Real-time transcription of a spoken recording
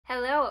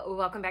Hello,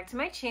 welcome back to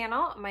my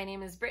channel. My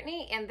name is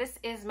Brittany and this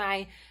is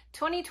my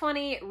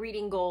 2020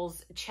 reading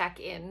goals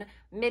check-in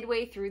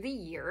midway through the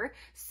year.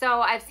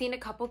 So I've seen a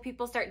couple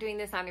people start doing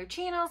this on their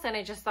channels and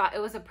I just thought it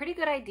was a pretty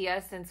good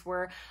idea since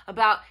we're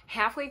about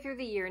halfway through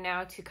the year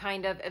now to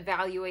kind of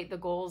evaluate the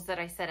goals that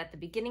I set at the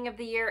beginning of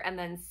the year and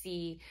then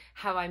see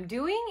how I'm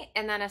doing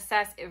and then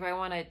assess if I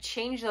want to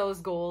change those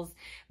goals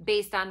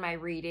based on my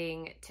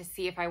reading to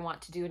see if I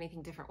want to do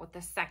anything different with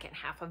the second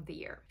half of the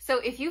year. So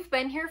if you've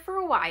been here for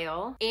a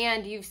while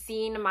and you've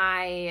seen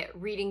my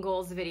reading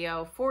goals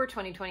video for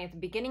 2020 at the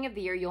beginning of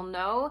the year, you'll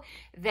know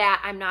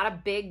that I'm not a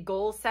big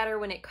goal setter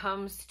when it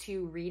comes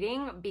to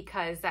reading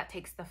because that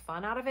takes the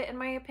fun out of it, in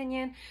my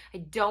opinion. I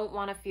don't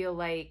want to feel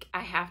like I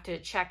have to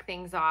check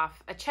things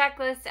off a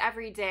checklist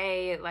every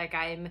day, like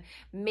I'm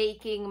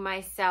making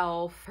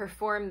myself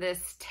perform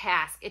this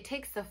task. It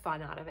takes the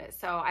fun out of it.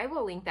 So I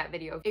will link that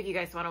video if you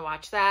guys want to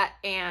watch that.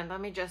 And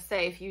let me just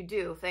say, if you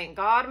do, thank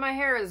God my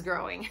hair is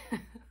growing.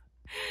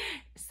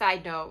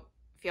 Side note,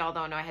 if y'all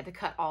don't know, I had to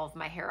cut all of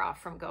my hair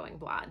off from going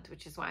blonde,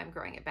 which is why I'm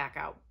growing it back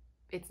out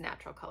its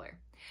natural color.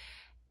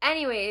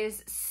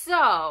 Anyways,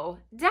 so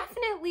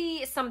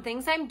definitely some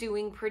things I'm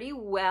doing pretty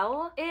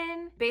well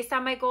in based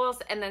on my goals,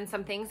 and then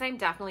some things I'm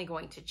definitely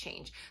going to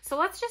change. So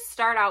let's just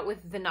start out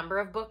with the number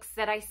of books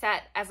that I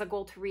set as a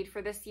goal to read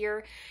for this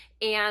year.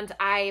 And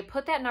I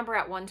put that number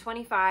at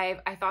 125.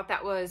 I thought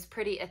that was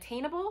pretty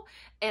attainable.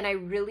 And I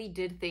really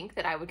did think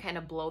that I would kind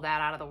of blow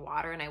that out of the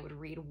water and I would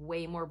read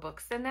way more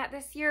books than that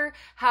this year.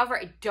 However,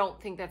 I don't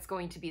think that's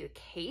going to be the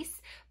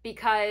case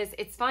because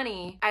it's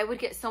funny. I would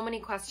get so many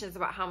questions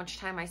about how much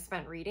time I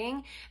spent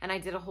reading, and I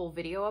did a whole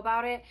video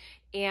about it.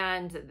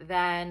 And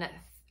then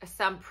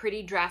some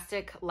pretty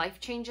drastic life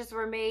changes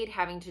were made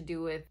having to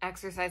do with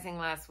exercising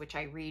less, which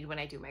I read when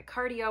I do my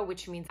cardio,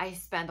 which means I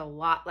spend a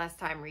lot less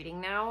time reading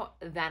now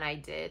than I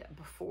did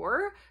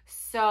before.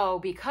 So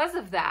because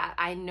of that,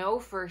 I know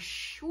for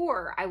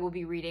sure I will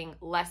be reading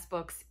less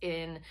books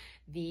in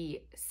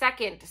the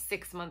second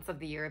 6 months of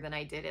the year than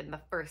I did in the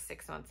first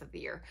 6 months of the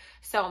year.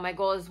 So my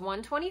goal is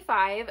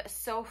 125.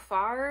 So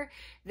far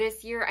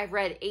this year, I've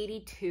read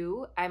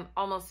 82. I'm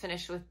almost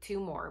finished with 2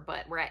 more,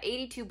 but we're at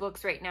 82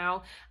 books right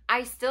now.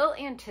 I still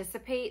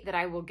anticipate that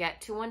I will get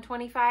to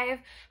 125.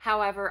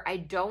 However, I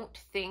don't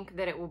think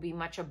that it will be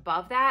much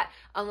above that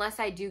unless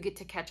I do get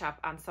to catch up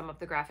on some of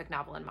the graphic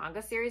novel and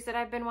manga series that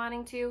I've been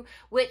wanting to,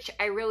 which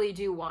I really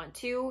do want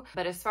to.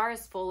 But as far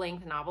as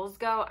full-length novels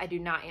go, I do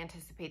not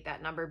anticipate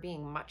that number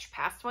being much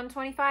past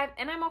 125,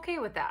 and I'm okay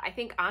with that. I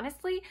think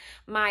honestly,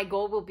 my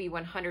goal will be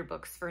 100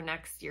 books for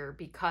next year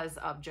because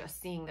of just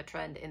seeing the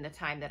trend in the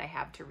time that I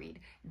have to read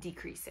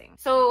decreasing.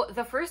 So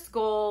the first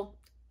goal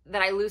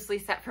that I loosely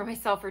set for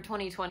myself for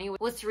 2020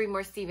 was to read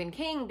more Stephen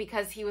King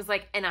because he was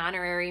like an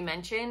honorary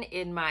mention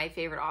in my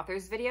favorite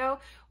authors video,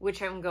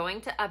 which I'm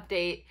going to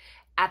update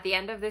at the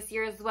end of this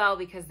year as well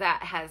because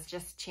that has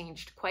just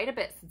changed quite a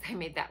bit since I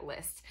made that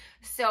list.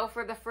 So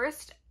for the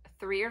first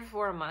 3 or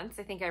 4 months,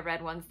 I think I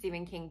read one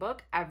Stephen King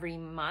book every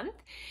month,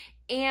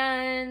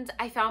 and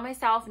I found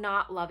myself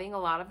not loving a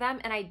lot of them,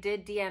 and I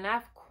did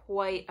DNF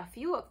quite a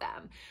few of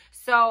them.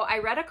 So I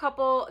read a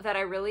couple that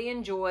I really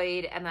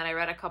enjoyed, and then I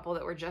read a couple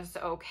that were just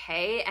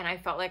okay, and I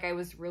felt like I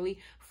was really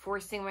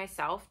forcing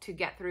myself to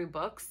get through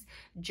books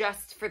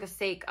just for the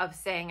sake of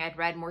saying I'd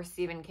read more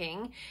Stephen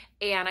King,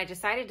 and I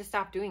decided to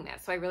stop doing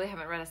that. So I really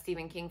haven't read a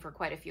Stephen King for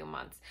quite a few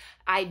months.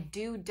 I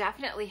do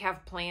definitely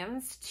have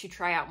plans to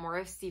try out more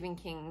of Stephen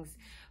King's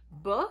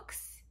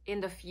books in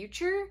the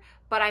future,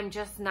 but I'm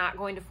just not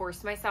going to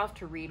force myself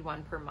to read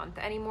one per month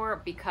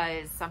anymore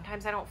because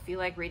sometimes I don't feel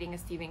like reading a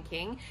Stephen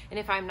King, and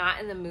if I'm not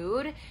in the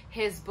mood,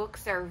 his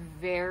books are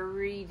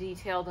very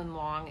detailed and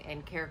long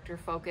and character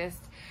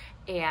focused,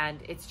 and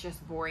it's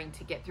just boring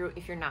to get through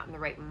if you're not in the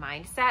right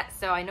mindset.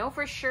 So I know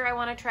for sure I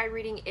want to try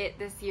reading it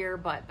this year,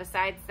 but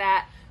besides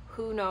that,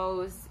 who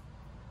knows?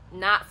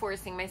 Not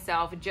forcing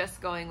myself, just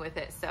going with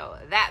it. So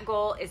that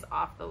goal is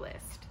off the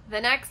list. The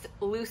next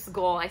loose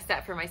goal I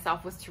set for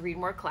myself was to read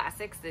more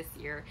classics this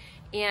year,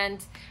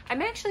 and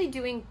I'm actually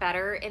doing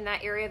better in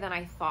that area than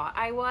I thought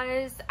I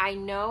was. I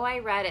know I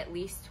read at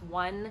least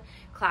one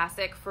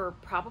classic for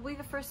probably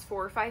the first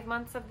 4 or 5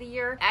 months of the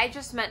year. I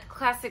just meant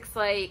classics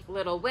like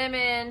Little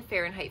Women,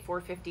 Fahrenheit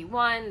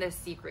 451, The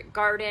Secret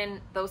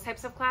Garden, those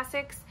types of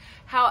classics.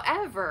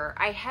 However,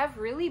 I have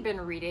really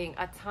been reading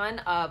a ton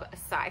of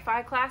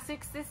sci-fi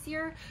classics this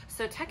year,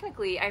 so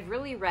technically I've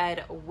really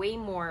read way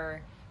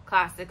more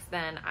classics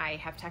than I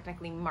have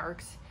technically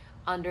marked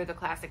under the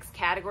classics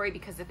category,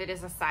 because if it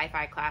is a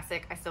sci-fi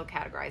classic, I still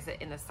categorize it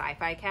in the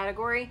sci-fi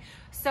category.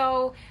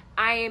 So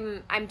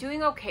I'm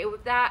doing okay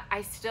with that.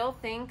 I still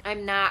think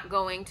I'm not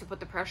going to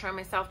put the pressure on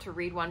myself to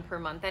read one per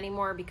month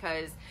anymore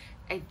because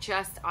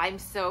I'm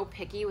so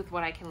picky with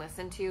what I can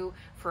listen to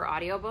for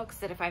audiobooks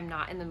that if I'm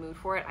not in the mood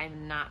for it,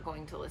 I'm not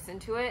going to listen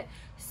to it.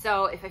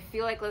 So if I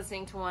feel like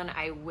listening to one,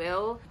 I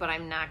will, but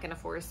I'm not going to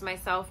force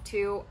myself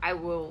to. I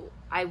will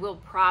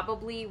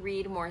probably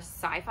read more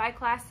sci-fi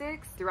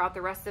classics throughout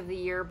the rest of the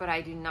year, but I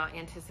do not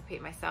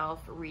anticipate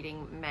myself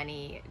reading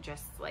many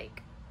just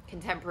like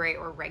contemporary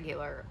or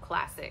regular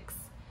classics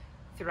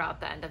throughout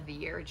the end of the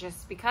year,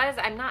 just because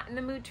I'm not in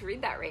the mood to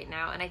read that right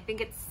now. And I think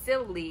it's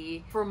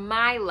silly for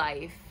my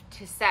life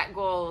to set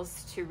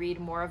goals to read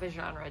more of a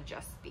genre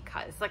just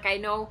because. Like, I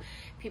know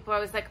people are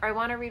always like, I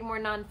want to read more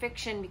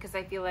nonfiction because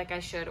I feel like I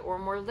should, or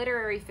more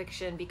literary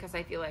fiction because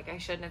I feel like I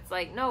should. And it's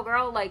like, no,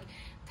 girl, like,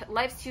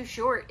 life's too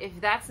short. If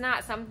that's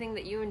not something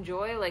that you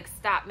enjoy, like,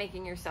 stop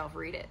making yourself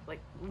read it. Like,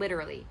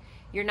 literally.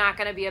 You're not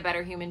going to be a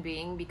better human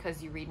being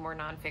because you read more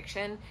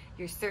nonfiction.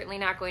 You're certainly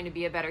not going to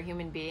be a better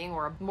human being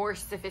or a more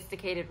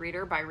sophisticated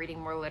reader by reading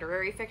more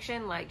literary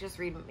fiction. Like, just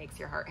read what makes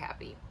your heart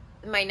happy.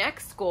 My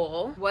next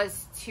goal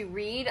was to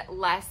read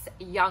less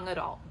young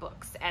adult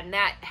books, and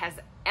that has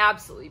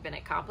absolutely been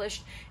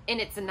accomplished, and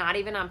it's not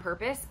even on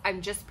purpose.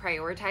 I'm just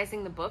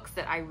prioritizing the books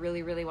that I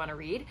really, really want to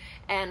read,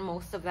 and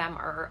most of them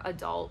are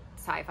adult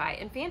sci-fi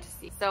and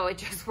fantasy. So it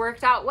just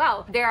worked out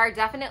well. There are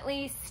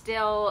definitely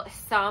still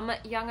some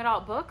young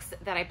adult books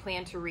that I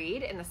plan to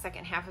read in the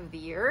second half of the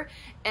year,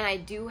 and I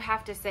do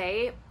have to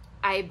say,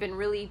 I've been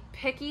really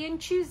picky and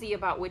choosy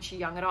about which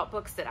young adult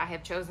books that I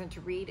have chosen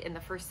to read in the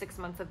first 6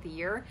 months of the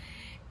year.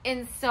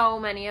 And so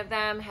many of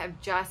them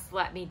have just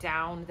let me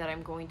down that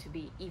I'm going to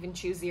be even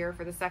choosier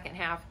for the second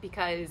half,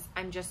 because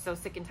I'm just so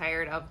sick and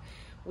tired of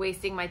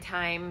wasting my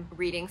time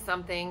reading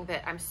something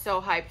that I'm so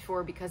hyped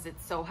for because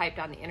it's so hyped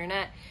on the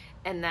internet,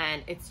 and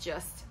then it's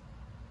just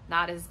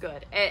not as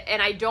good.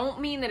 And I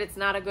don't mean that it's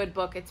not a good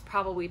book. It's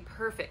probably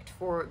perfect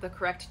for the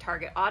correct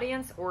target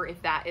audience, or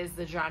if that is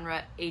the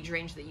genre age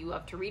range that you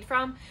love to read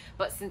from.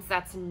 But since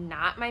that's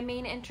not my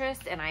main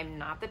interest and I'm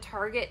not the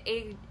target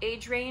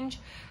age range,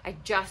 I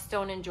just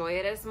don't enjoy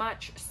it as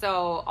much.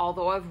 So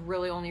although I've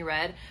really only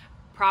read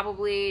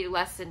probably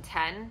less than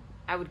 10,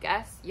 I would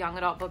guess, young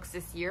adult books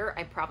this year,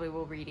 I probably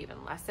will read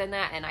even less than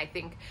that. And I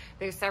think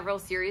there's several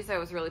series I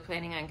was really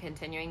planning on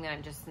continuing that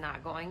I'm just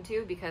not going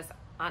to, because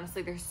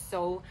honestly, there's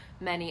so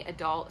many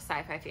adult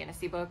sci-fi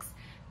fantasy books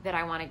that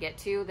I want to get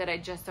to that I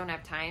just don't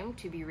have time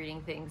to be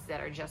reading things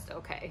that are just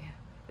okay,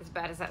 as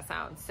bad as that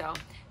sounds. So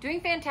doing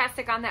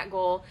fantastic on that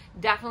goal,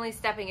 definitely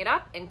stepping it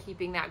up and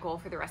keeping that goal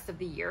for the rest of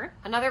the year.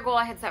 Another goal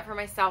I had set for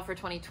myself for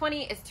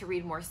 2020 is to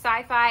read more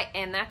sci-fi,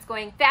 and that's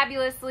going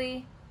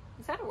fabulously.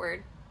 Is that a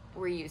word?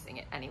 We're using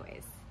it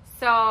anyways.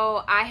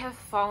 So I have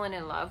fallen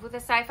in love with the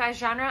sci-fi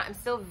genre. I'm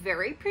still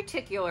very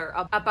particular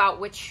about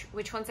which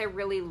ones I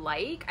really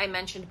like. I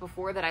mentioned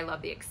before that I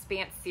love the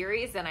Expanse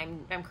series, and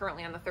I'm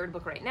currently on the 3rd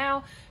book right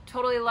now.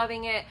 Totally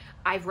loving it.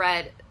 I've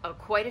read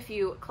quite a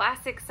few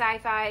classic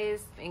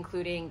sci-fis,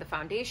 including the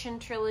Foundation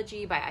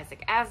trilogy by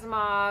Isaac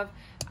Asimov.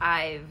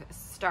 I've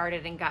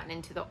started and gotten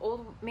into the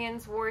Old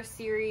Man's War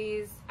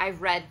series.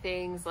 I've read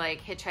things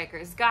like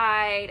Hitchhiker's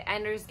Guide,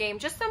 Ender's Game,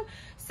 just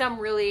some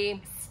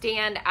really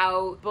stand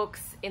out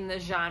books in the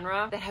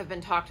genre that have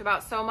been talked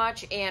about so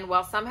much. And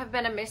while some have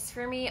been a miss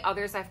for me,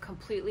 others I've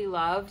completely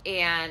loved,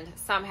 and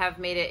some have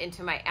made it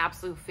into my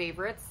absolute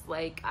favorites,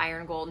 like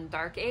Iron Gold and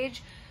Dark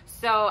Age.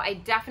 So I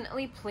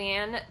definitely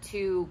plan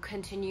to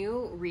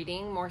continue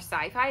reading more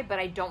sci-fi, but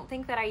I don't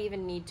think that I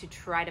even need to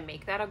try to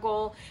make that a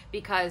goal,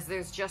 because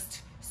there's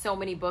just so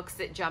many books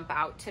that jump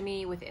out to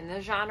me within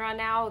the genre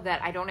now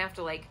that I don't have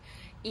to like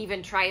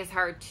even try as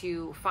hard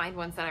to find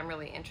ones that I'm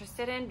really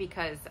interested in,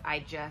 because I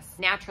just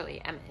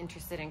naturally am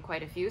interested in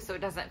quite a few, so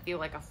it doesn't feel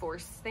like a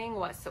forced thing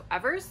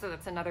whatsoever. So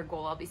that's another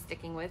goal I'll be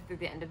sticking with through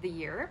the end of the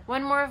year.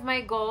 One more of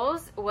my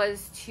goals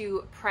was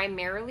to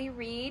primarily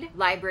read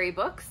library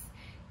books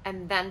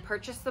and then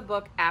purchase the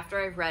book after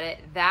I've read it.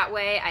 That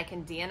way I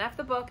can DNF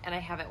the book and I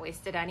haven't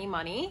wasted any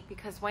money,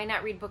 because why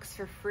not read books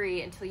for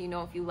free until you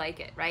know if you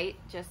like it, right?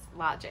 Just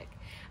logic.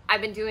 I've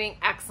been doing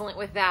excellent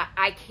with that.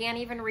 I can't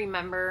even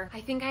remember.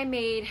 I think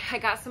I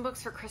got some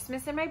books for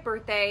Christmas and my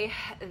birthday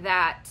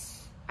that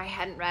I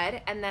hadn't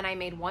read, and then I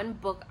made one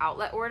book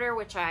outlet order,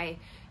 which I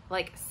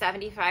like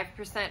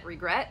 75%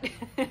 regret.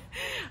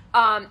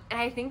 And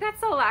I think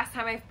that's the last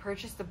time I've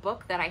purchased a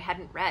book that I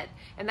hadn't read,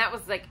 and that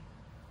was like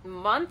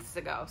months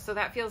ago. So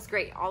that feels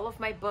great. All of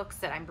my books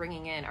that I'm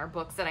bringing in are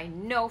books that I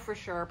know for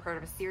sure are part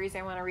of a series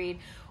I want to read,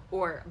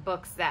 or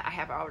books that I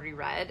have already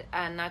read,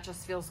 and that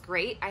just feels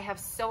great. I have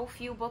so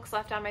few books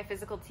left on my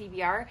physical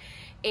TBR,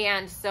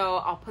 and so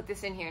I'll put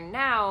this in here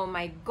now.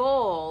 My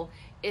goal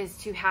is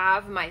to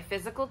have my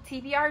physical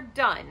TBR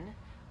done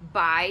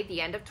by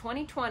the end of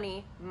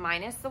 2020,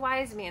 minus The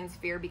Wise Man's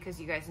Fear, because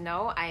you guys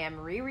know I am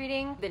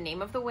rereading The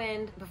Name of the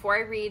Wind before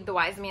I read The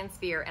Wise Man's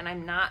Fear, and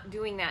I'm not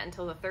doing that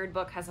until the 3rd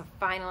book has a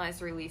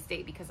finalized release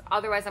date, because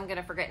otherwise I'm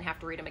gonna forget and have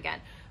to read them again.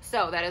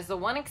 So that is the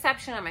one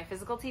exception on my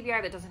physical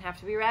TBR that doesn't have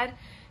to be read.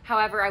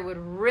 However, I would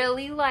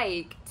really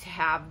like to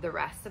have the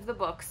rest of the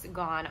books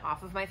gone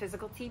off of my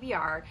physical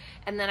TBR,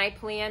 and then I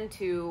plan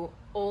to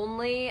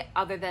only,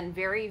 other than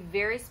very,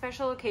 very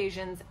special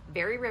occasions,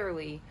 very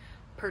rarely,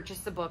 purchase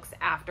the books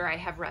after I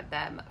have read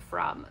them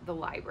from the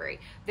library.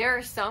 There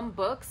are some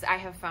books I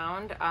have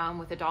found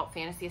with adult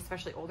fantasy,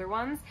 especially older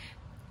ones,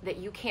 that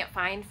you can't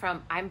find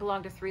from, I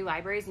belong to 3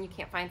 libraries and you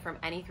can't find from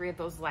any 3 of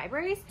those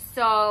libraries.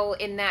 So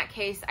in that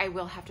case, I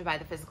will have to buy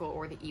the physical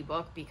or the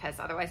ebook because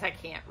otherwise I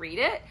can't read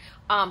it.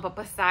 But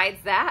besides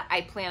that,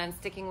 I plan on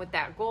sticking with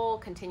that goal,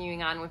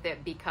 continuing on with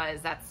it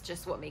because that's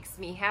just what makes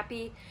me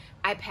happy.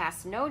 I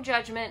pass no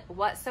judgment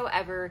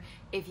whatsoever.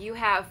 If you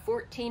have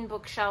 14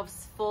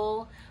 bookshelves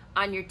full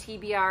on your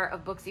TBR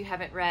of books you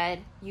haven't read,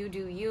 you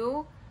do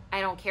you. I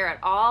don't care at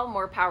all.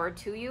 More power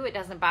to you. It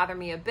doesn't bother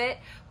me a bit,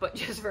 but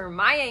just for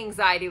my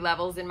anxiety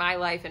levels in my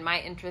life and my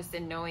interest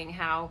in knowing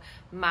how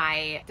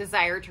my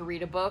desire to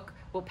read a book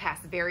will pass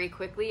very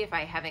quickly if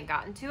I haven't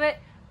gotten to it,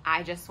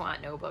 I just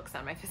want no books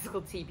on my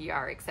physical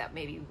TBR except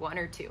maybe 1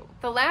 or 2.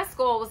 The last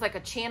goal was like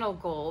a channel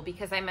goal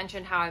because I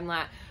mentioned how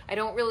I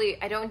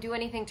don't do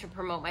anything to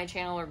promote my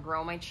channel or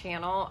grow my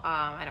channel.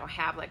 I don't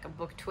have like a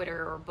book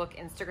Twitter or book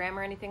Instagram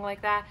or anything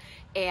like that.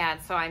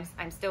 And so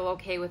I'm still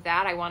okay with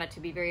that. I want it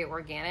to be very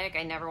organic.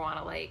 I never want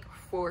to like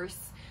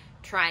force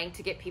trying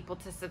to get people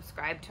to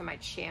subscribe to my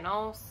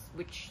channel,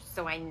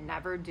 so I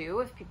never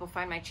do. If people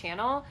find my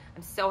channel,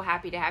 I'm so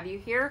happy to have you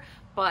here,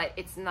 but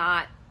it's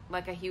not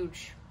like a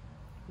huge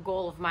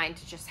goal of mine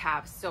to just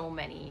have so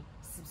many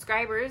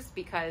subscribers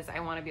because I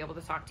want to be able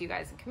to talk to you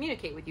guys and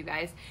communicate with you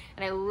guys.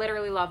 And I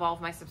literally love all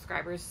of my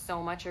subscribers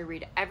so much. I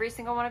read every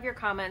single one of your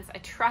comments. I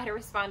try to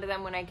respond to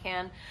them when I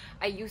can.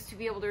 I used to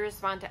be able to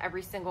respond to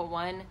every single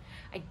one.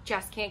 I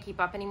just can't keep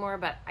up anymore,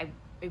 but I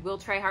will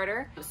try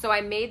harder. So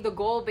I made the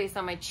goal based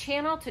on my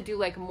channel to do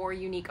like more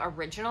unique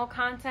original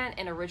content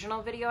and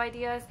original video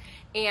ideas.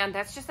 And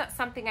that's just not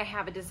something I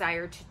have a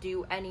desire to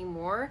do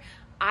anymore.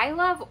 I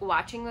love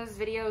watching those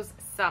videos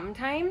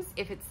sometimes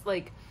if it's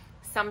like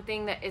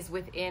something that is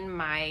within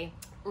my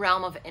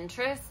realm of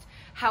interest.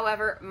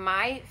 However,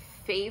 my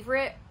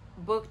favorite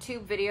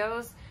booktube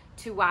videos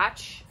to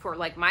watch for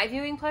like my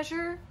viewing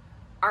pleasure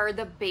are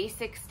the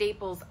basic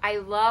staples. I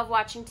love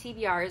watching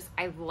TBRs,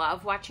 I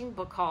love watching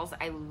book hauls,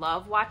 I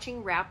love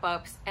watching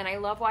wrap-ups, and I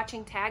love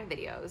watching tag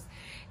videos.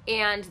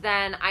 And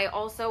then I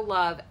also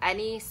love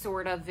any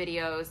sort of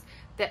videos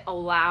that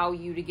allow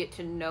you to get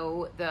to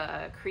know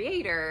the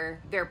creator,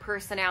 their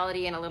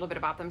personality, and a little bit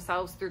about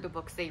themselves through the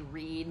books they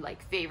read,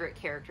 like favorite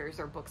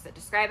characters or books that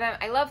describe them.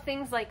 I love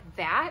things like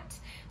that.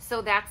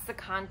 So that's the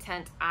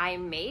content I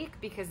make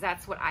because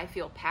that's what I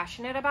feel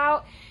passionate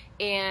about.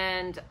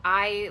 And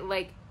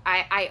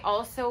I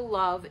also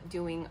love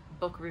doing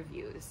book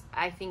reviews.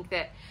 I think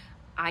that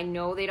I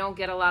know they don't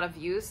get a lot of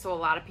views, so a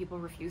lot of people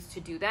refuse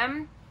to do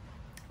them.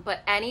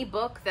 But any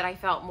book that I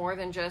felt more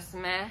than just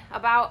meh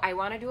about, I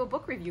want to do a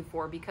book review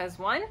for because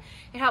 1,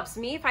 it helps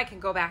me if I can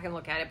go back and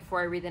look at it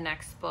before I read the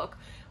next book,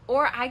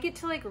 or I get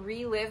to like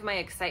relive my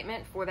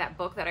excitement for that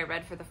book that I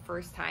read for the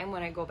first time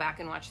when I go back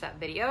and watch that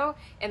video,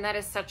 and that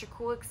is such a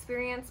cool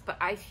experience. But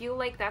I feel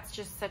like that's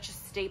just such a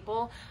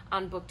staple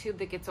on BookTube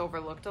that gets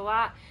overlooked a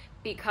lot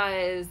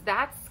because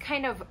that's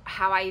kind of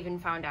how I even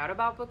found out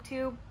about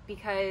BookTube,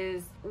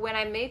 because when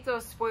I made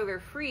those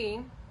spoiler-free,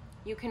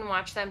 you can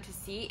watch them to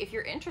see if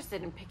you're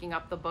interested in picking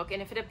up the book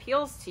and if it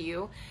appeals to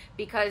you,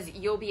 because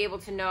you'll be able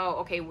to know,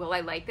 okay, will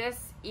I like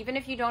this? Even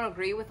if you don't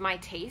agree with my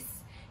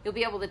tastes, you'll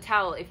be able to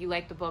tell if you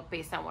like the book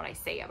based on what I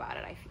say about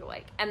it, I feel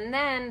like. And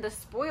then the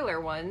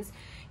spoiler ones,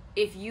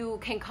 if you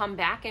can come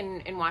back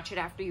and watch it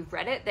after you've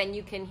read it, then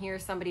you can hear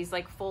somebody's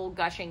like full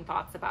gushing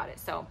thoughts about it.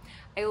 So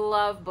I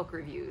love book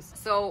reviews.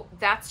 So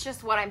that's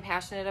just what I'm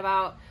passionate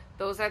about.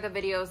 Those are the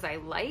videos I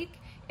like,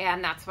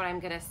 and that's what I'm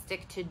gonna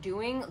stick to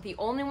doing. The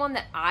only one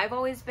that I've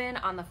always been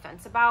on the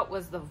fence about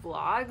was the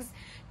vlogs,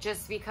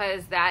 just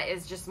because that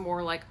is just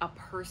more like a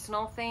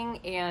personal thing,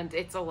 and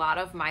it's a lot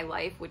of my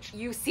life, which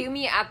you see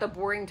me at the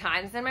boring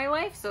times in my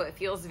life, so it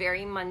feels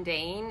very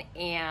mundane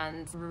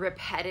and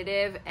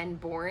repetitive and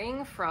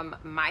boring from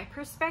my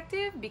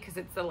perspective because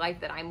it's the life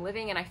that I'm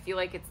living and I feel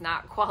like it's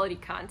not quality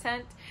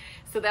content.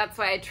 So that's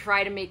why I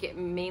try to make it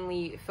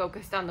mainly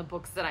focused on the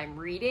books that I'm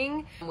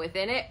reading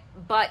within it.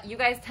 But you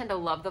guys tend to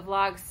love the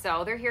vlogs,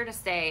 so they're here to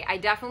stay. I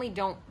definitely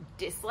don't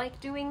dislike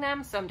doing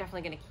them, so I'm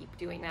definitely going to keep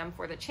doing them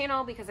for the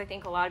channel because I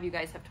think a lot of you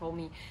guys have told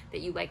me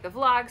that you like the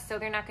vlogs, so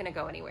they're not going to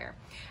go anywhere.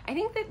 I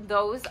think that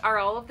those are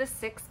all of the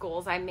 6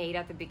 goals I made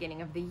at the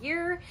beginning of the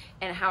year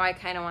and how I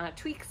kind of want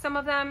to tweak some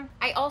of them.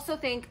 I also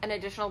think an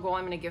additional goal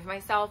I'm going to give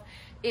myself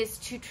is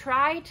to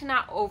try to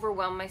not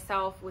overwhelm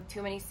myself with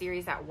too many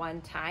series at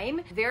one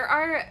time. There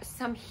are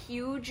some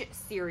huge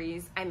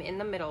series I'm in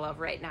the middle of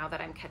right now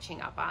that I'm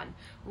catching up on.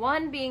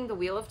 One being The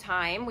Wheel of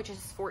Time, which is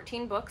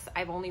 14 books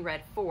I've only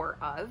read 4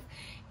 of.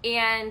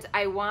 And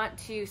I want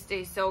to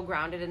stay so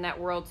grounded in that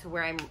world to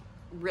where I'm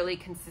really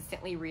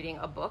consistently reading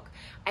a book.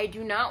 I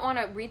do not want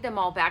to read them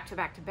all back to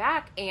back to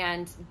back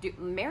and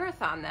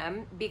marathon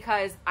them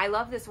because I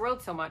love this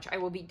world so much. I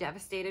will be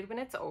devastated when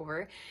it's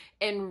over.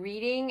 And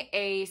reading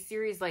a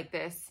series like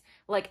this,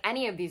 like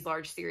any of these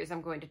large series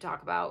I'm going to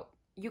talk about,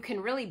 you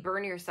can really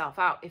burn yourself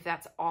out if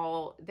that's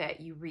all that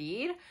you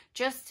read.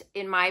 Just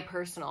in my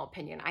personal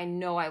opinion, I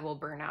know I will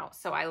burn out,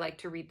 so I like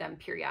to read them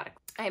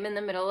periodically. I'm in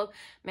the middle of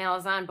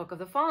Malazan Book of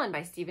the Fallen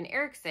by Steven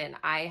Erikson.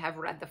 I have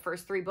read the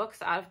first 3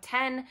 books out of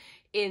 10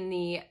 in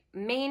the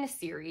main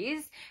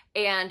series,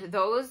 and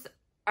those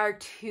are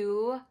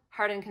too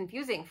hard and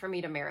confusing for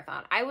me to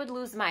marathon. I would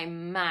lose my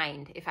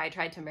mind if I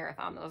tried to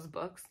marathon those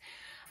books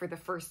for the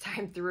first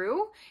time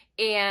through,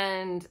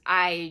 and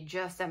I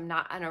just am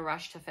not in a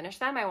rush to finish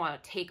them. I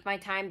want to take my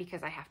time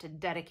because I have to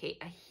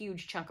dedicate a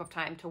huge chunk of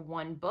time to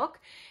one book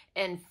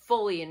and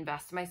fully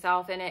invest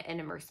myself in it and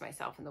immerse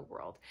myself in the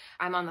world.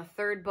 I'm on the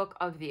 3rd book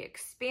of the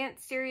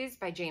Expanse series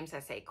by James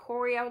S.A.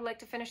 Corey. I would like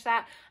to finish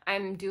that.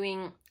 I'm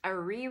doing a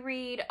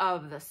reread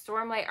of the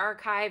Stormlight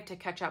Archive to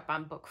catch up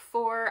on book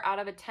 4 out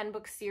of a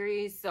 10-book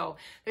series. So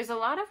there's a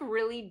lot of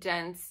really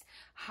dense,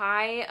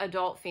 high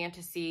adult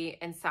fantasy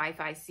and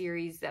sci-fi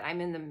series that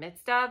I'm in the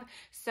midst of.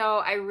 So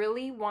I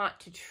really want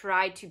to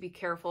try to be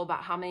careful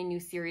about how many new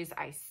series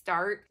I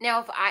start.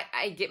 Now, if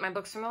I get my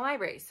books from the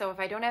library, so if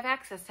I don't have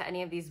access to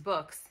any of these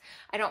books,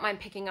 I don't mind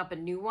picking up a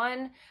new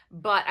one,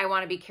 but I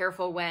want to be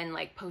careful when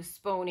like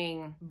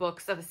postponing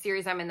books of a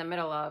series I'm in the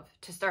middle of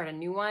to start a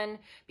new one,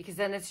 because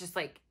then it's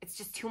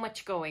just too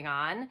much going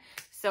on.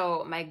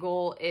 So my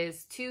goal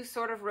is to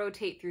sort of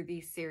rotate through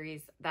these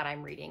series that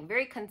I'm reading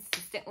very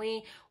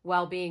consistently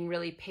while being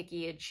really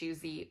picky and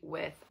choosy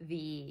with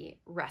the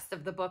rest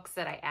of the books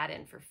that I add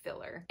in for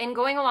filler. And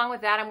going along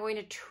with that, I'm going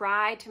to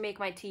try to make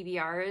my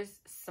TBRs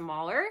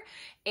smaller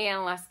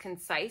and less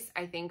concise.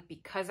 I think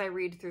because I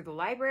read through the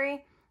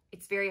library,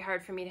 it's very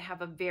hard for me to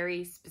have a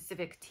very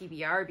specific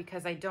TBR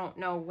because I don't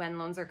know when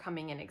loans are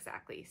coming in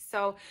exactly.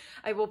 So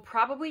I will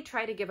probably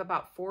try to give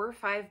about 4 or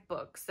 5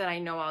 books that I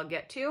know I'll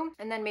get to,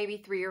 and then maybe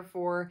 3 or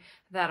 4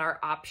 that are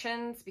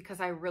options,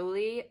 because I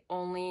really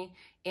only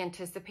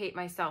anticipate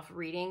myself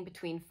reading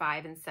between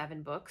 5 and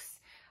 7 books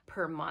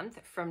per month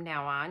from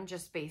now on,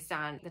 just based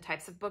on the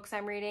types of books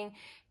I'm reading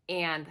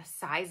and the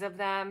size of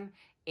them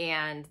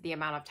and the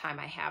amount of time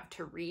I have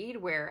to read,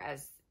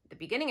 whereas the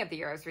beginning of the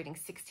year, I was reading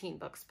 16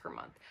 books per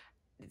month.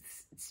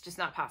 It's just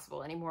not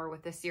possible anymore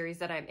with the series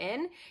that I'm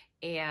in.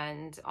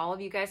 And all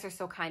of you guys are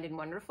so kind and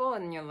wonderful.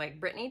 And you're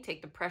like, Brittany,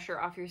 take the pressure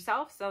off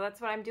yourself. So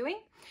that's what I'm doing.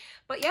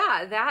 But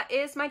yeah, that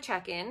is my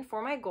check-in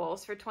for my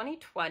goals for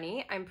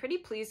 2020. I'm pretty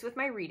pleased with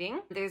my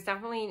reading. There's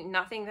definitely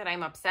nothing that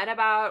I'm upset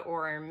about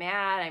or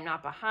mad. I'm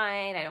not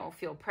behind. I don't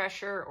feel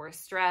pressure or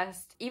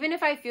stressed. Even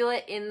if I feel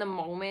it in the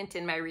moment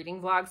in my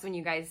reading vlogs when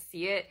you guys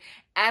see it,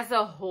 as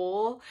a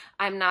whole,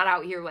 I'm not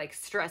out here like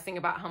stressing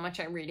about how much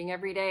I'm reading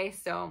every day.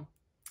 So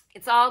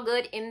it's all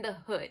good in the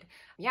hood.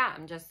 Yeah,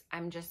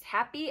 I'm just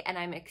happy, and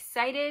I'm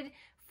excited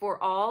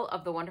for all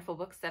of the wonderful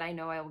books that I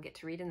know I will get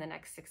to read in the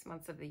next 6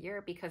 months of the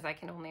year, because I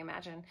can only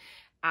imagine.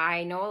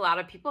 I know a lot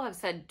of people have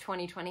said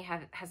 2020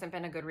 hasn't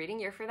been a good reading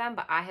year for them,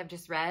 but I have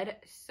just read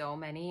so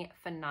many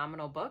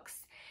phenomenal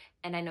books,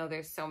 and I know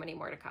there's so many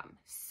more to come.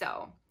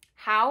 So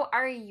how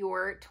are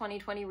your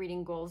 2020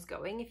 reading goals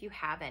going, if you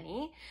have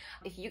any?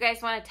 If you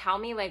guys want to tell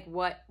me like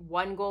what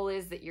one goal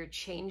is that you're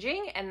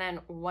changing and then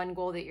one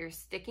goal that you're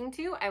sticking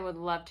to, I would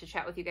love to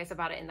chat with you guys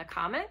about it in the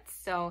comments.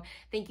 So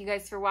thank you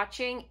guys for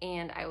watching,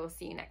 and I will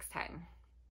see you next time.